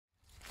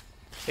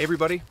Hey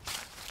everybody,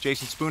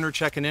 Jason Spooner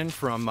checking in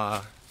from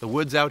the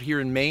woods out here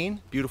in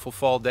Maine. Beautiful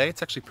fall day.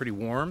 It's actually pretty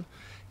warm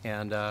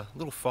and a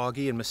little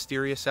foggy and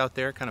mysterious out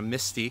there, kind of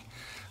misty.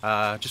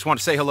 Just want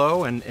to say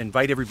hello and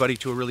invite everybody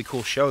to a really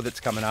cool show that's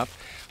coming up,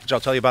 which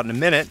I'll tell you about in a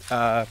minute.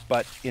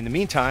 But in the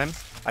meantime,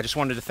 I just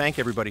wanted to thank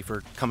everybody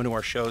for coming to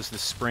our shows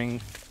this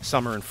spring,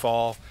 summer, and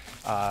fall.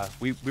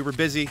 We were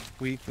busy.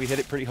 We hit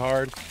it pretty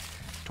hard.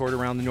 Toured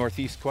around the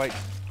Northeast quite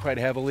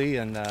heavily,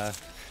 and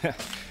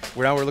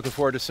we're looking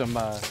forward to some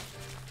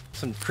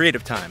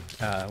creative time,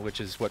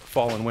 which is what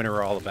fall and winter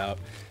are all about.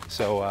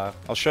 So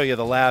I'll show you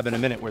the lab in a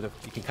minute where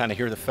you can kind of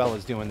hear the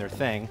fellas doing their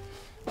thing.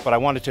 But I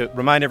wanted to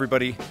remind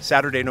everybody,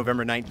 Saturday,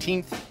 November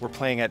 19th, we're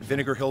playing at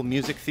Vinegar Hill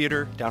Music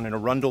Theater down in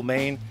Arundel,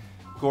 Maine.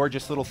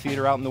 Gorgeous little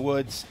theater out in the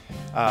woods.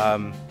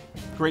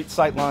 Great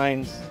sight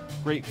lines,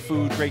 great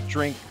food, great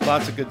drink,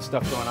 lots of good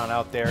stuff going on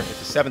out there.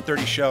 It's a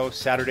 7:30 show,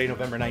 Saturday,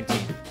 November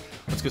 19th.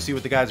 Let's go see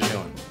what the guys are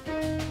doing.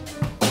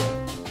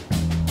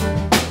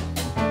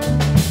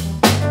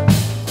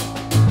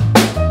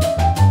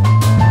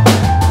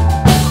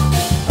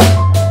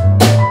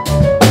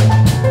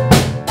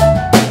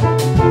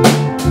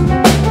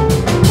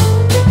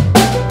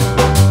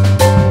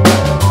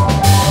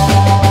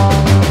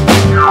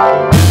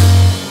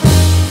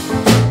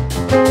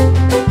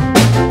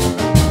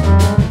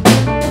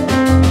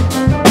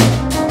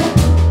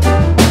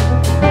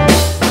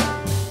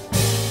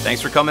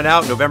 Thanks for coming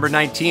out. November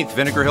 19th,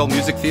 Vinegar Hill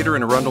Music Theater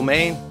in Arundel,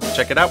 Maine.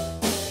 Check it out.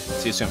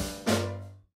 See you soon.